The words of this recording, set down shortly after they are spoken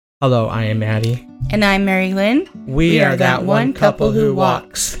Hello, I am Maddie. And I'm Mary Lynn. We are that one couple who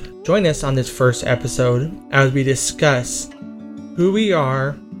walks. Join us on this first episode as we discuss who we are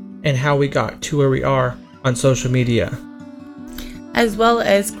and how we got to where we are on social media. As well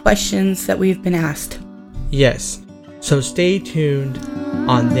as questions that we've been asked. Yes, so stay tuned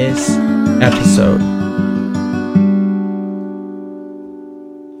on this episode.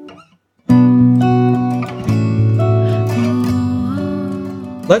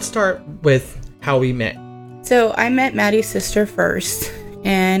 Let's start with how we met. So I met Maddie's sister first,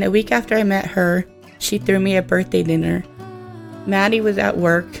 and a week after I met her, she threw me a birthday dinner. Maddie was at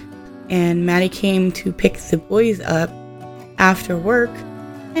work, and Maddie came to pick the boys up after work,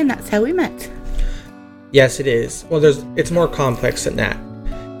 and that's how we met. Yes, it is. Well, it's more complex than that.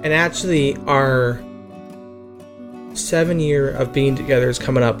 And actually, our 7 year of being together is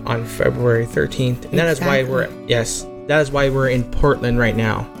coming up on February 13th. And that is why we're in Portland right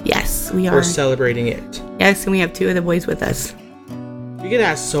now. Yes, we are. We're celebrating it. Yes, and we have two of the boys with us. We get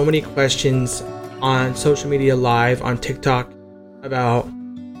asked so many questions on social media live, on TikTok, about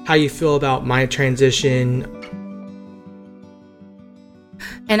how you feel about my transition.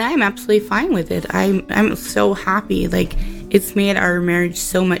 And I'm absolutely fine with it. I'm so happy. Like, it's made our marriage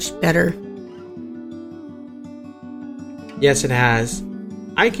so much better. Yes, it has.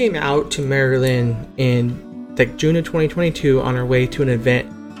 I came out to Maryland in June of 2022 on our way to an event.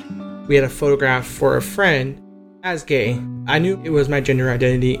 We had a photograph for a friend as gay. I knew it was my gender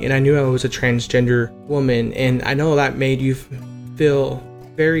identity, and I knew I was a transgender woman, and I know that made you feel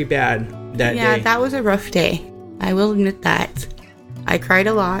very bad that day. Yeah, that was a rough day. I will admit that. I cried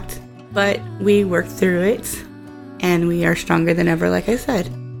a lot, but we worked through it, and we are stronger than ever, like I said.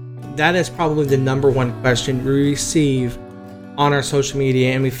 That is probably the number one question we receive on our social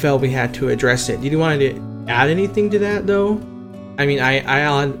media, and we felt we had to address it. Did you want to add anything to that, though? I mean, I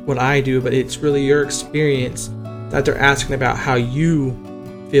add what I do, but it's really your experience that they're asking about, how you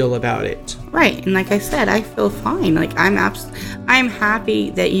feel about it. Right, and like I said, I feel fine. Like, I'm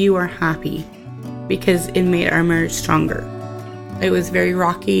happy that you are happy, because it made our marriage stronger. It was very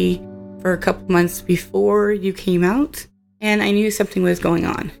rocky for a couple months before you came out, and I knew something was going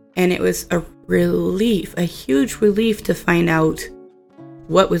on. And it was a relief, a huge relief to find out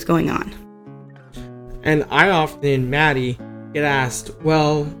what was going on. And I often, Maddie, get asked,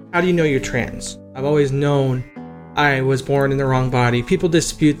 well, how do you know you're trans? I've always known I was born in the wrong body. People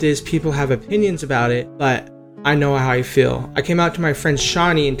dispute this, people have opinions about it, but I know how I feel. I came out to my friend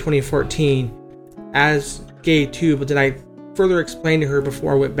Shawnee in 2014 as gay too, but then I further explained to her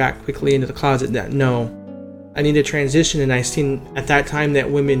before I went back quickly into the closet that no, I need to transition. And I seen at that time that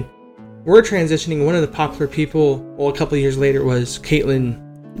women were transitioning. One of the popular people, well, a couple of years later, was Caitlyn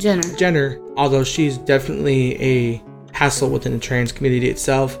Jenner, although she's definitely a hassle within the trans community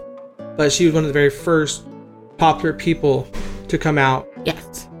itself. But she was one of the very first popular people to come out.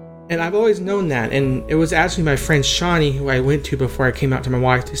 Yes. And I've always known that. And it was actually my friend Shawnee, who I went to before I came out to my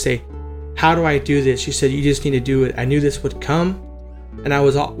wife, to say, how do I do this? She said, you just need to do it. I knew this would come. And I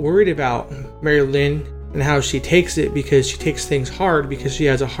was worried about Mary Lynn and how she takes it, because she takes things hard, because she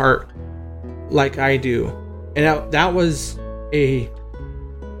has a heart like I do. And that was a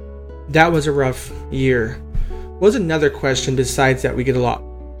rough year. Was another question besides that we get a lot.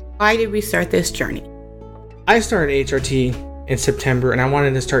 Why did we start this journey? I started HRT in September, and I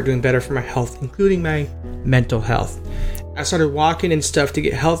wanted to start doing better for my health, including my mental health. I started walking and stuff to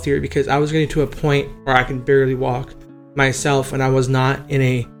get healthier, because I was getting to a point where I can barely walk myself, and I was not in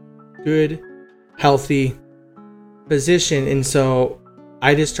a good, healthy position. And so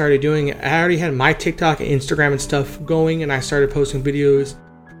I just started doing it. I already had my TikTok and Instagram and stuff going, and I started posting videos,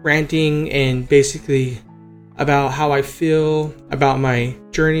 ranting, and basically about how I feel about my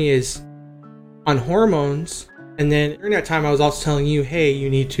journey is on hormones. And then during that time, I was also telling you, hey, you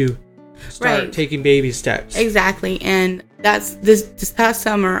need to start taking baby steps. Exactly. And that's this past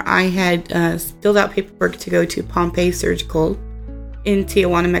summer, I had filled out paperwork to go to Pompeii Surgical in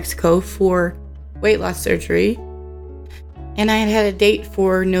Tijuana, Mexico for weight loss surgery. And I had a date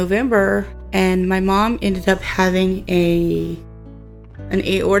for November, and my mom ended up having an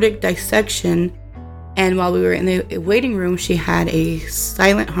aortic dissection. And while we were in the waiting room, she had a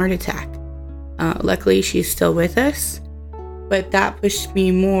silent heart attack. Luckily, she's still with us, but that pushed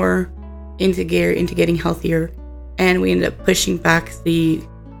me more into getting healthier. And we ended up pushing back the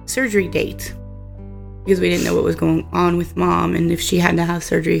surgery date because we didn't know what was going on with mom and if she had to have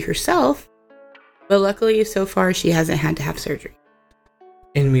surgery herself. But luckily, so far, she hasn't had to have surgery.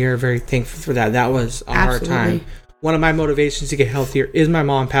 And we are very thankful for that. That was a hard time. One of my motivations to get healthier is my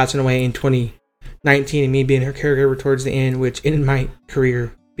mom passing away in 2019 and me being her caregiver towards the end, which ended my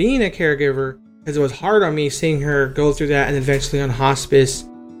career being a caregiver, because it was hard on me seeing her go through that and eventually on hospice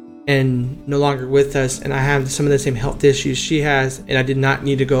and no longer with us. And I have some of the same health issues she has, and I did not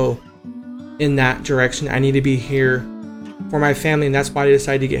need to go in that direction. I need to be here for my family, and that's why I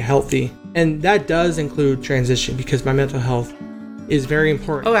decided to get healthy. And that does include transition, because my mental health is very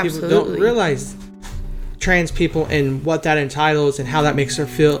important. Oh, absolutely. People don't realize trans people and what that entitles and how that makes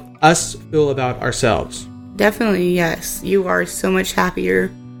us feel about ourselves. Definitely, yes. You are so much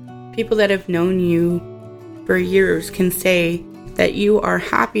happier. People that have known you for years can say that you are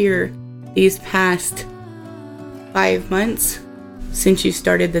happier these past 5 months since you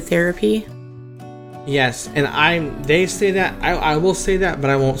started the therapy. Yes, and they say that, I will say that,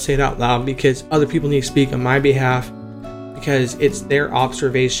 but I won't say it out loud because other people need to speak on my behalf, because it's their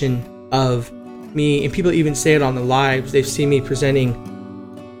observation of me, and people even say it on the lives. They've seen me presenting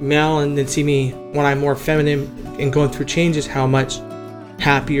male and then see me when I'm more feminine and going through changes, how much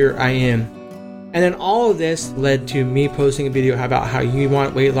happier I am. And then all of this led to me posting a video about how you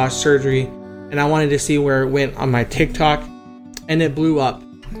want weight loss surgery, and I wanted to see where it went on my TikTok, and it blew up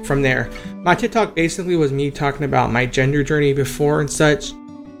from there. My TikTok basically was me talking about my gender journey before and such,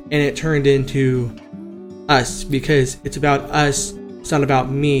 and it turned into us, because it's about us. It's not about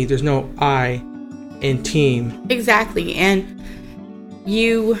me. There's no I in team. Exactly. And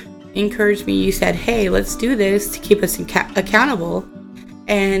you encouraged me. You said, hey, let's do this to keep us accountable.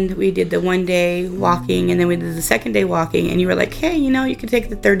 And we did the 1 day walking, and then we did the second day walking, and you were like, hey, you can take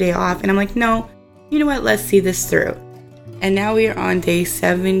the third day off. And I'm like, no, you know what? Let's see this through. And now we are on day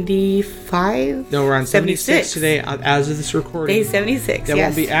 75? No, we're on 76 today as of this recording. Day 76, That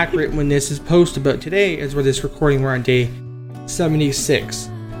won't be accurate when this is posted, but today, as we're this recording, we're on day 76.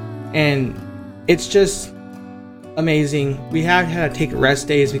 And it's just amazing. We have had to take rest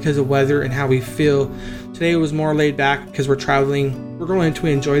days because of weather and how we feel. Today was more laid back because we're traveling. We're going to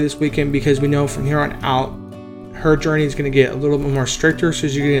enjoy this weekend because we know from here on out, her journey is going to get a little bit more stricter. So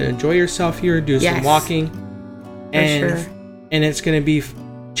you're going to enjoy yourself here, do some walking. And it's going to be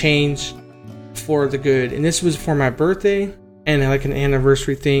change for the good. And this was for my birthday and like an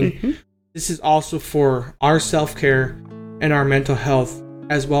anniversary thing. Mm-hmm. This is also for our self-care and our mental health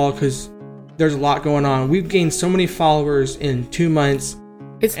as well, because there's a lot going on. We've gained so many followers in 2 months.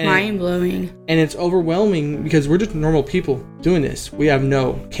 It's mind-blowing. And it's overwhelming because we're just normal people doing this. We have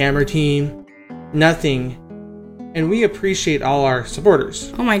no camera team, nothing. And we appreciate all our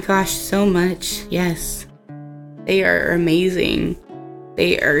supporters. Oh my gosh, so much. Yes. They are amazing.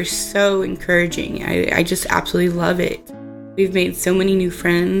 They are so encouraging. I just absolutely love it. We've made so many new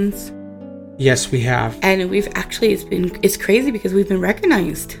friends. Yes, we have. And we've actually, it's crazy because we've been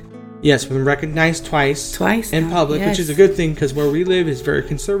recognized. Yes, we've been recognized twice in public, yes. Which is a good thing because where we live is very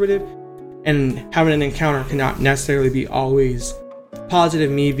conservative, and having an encounter cannot necessarily be always positive.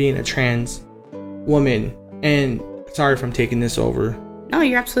 Me being a trans woman, and sorry if I'm taking this over. No,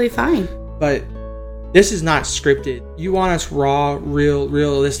 you're absolutely fine. But this is not scripted. You want us raw, real,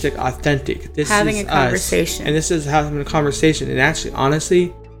 realistic, authentic. This having is a conversation. And this is having a conversation. And actually,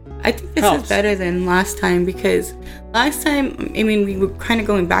 honestly, I think this is better than last time, because last time, we were kind of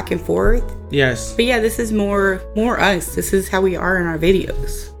going back and forth. Yes. But yeah, this is more us. This is how we are in our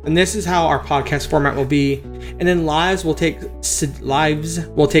videos. And this is how our podcast format will be. And then lives will take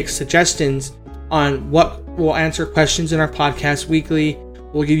suggestions on what we'll answer questions in our podcast weekly.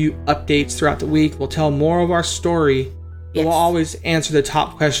 We'll give you updates throughout the week. We'll tell more of our story. Yes. We'll always answer the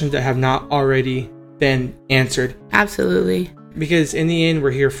top questions that have not already been answered. Absolutely. Because in the end,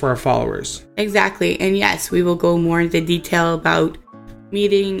 we're here for our followers. Exactly. And yes, we will go more into detail about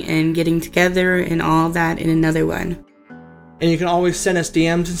meeting and getting together and all that in another one. And you can always send us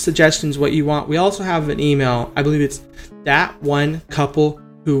DMs and suggestions what you want. We also have an email. I believe it's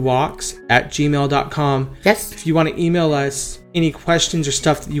thatonecoupleWhowalks@gmail.com. Yes. If you want to email us any questions or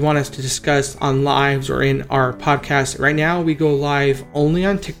stuff that you want us to discuss on lives or in our podcast. Right now, we go live only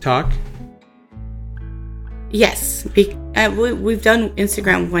on TikTok. Yes, we've done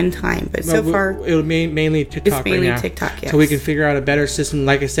Instagram one time, but so far it'll mainly TikTok. It's mainly right now, TikTok, yes. So we can figure out a better system.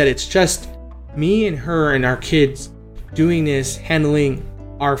 Like I said, it's just me and her and our kids doing this, handling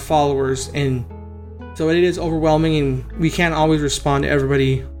our followers, and so it is overwhelming, and we can't always respond to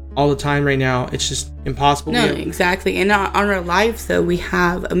everybody all the time right now. It's just impossible. No, exactly. And on our lives, though, we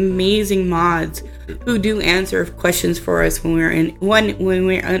have amazing mods who do answer questions for us when we're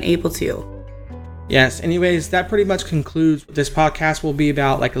unable to. Yes, anyways, that pretty much concludes what this podcast will be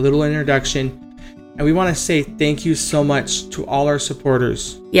about, like a little introduction. And we want to say thank you so much to all our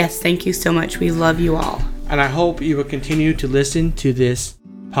supporters. Yes, thank you so much. We love you all. And I hope you will continue to listen to this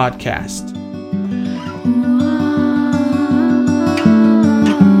podcast.